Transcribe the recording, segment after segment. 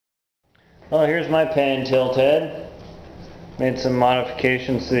Well, here's my pan tilt head. Made some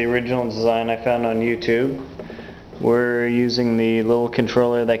modifications to the original design I found on YouTube. We're using the little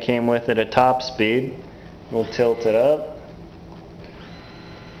controller that came with it at top speed. We'll tilt it up.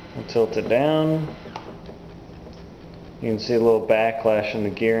 We'll tilt it down. You can see a little backlash in the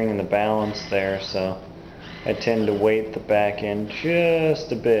gearing and the balance there, so I tend to weight the back end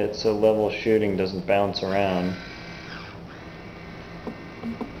just a bit so level shooting doesn't bounce around.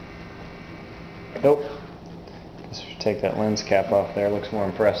 Nope. Just take that lens cap off there. Looks more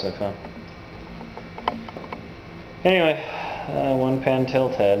impressive, huh? Anyway, one pan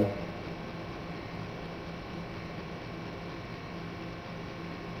tilt head.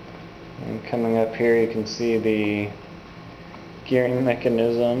 And coming up here, you can see the gearing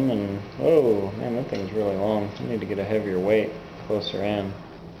mechanism, and whoa, man, that thing's really long. I need to get a heavier weight closer in.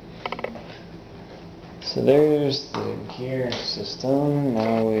 So there's the gear system.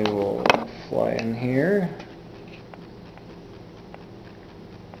 Now we will fly in here.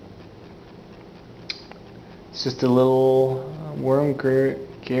 It's just a little worm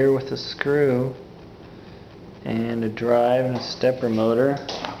gear with a screw and a drive and a stepper motor.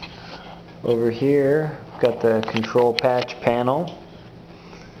 Over here, got the control patch panel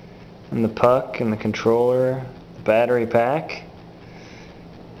and the puck and the controller, the battery pack.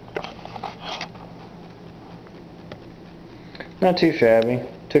 Not too shabby.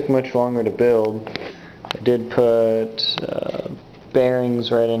 Took much longer to build. I did put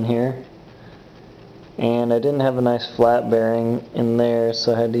bearings right in here. And I didn't have a nice flat bearing in there,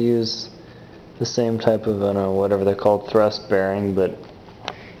 so I had to use the same type of, I don't know, whatever they're called, thrust bearing, but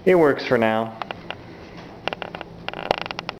it works for now.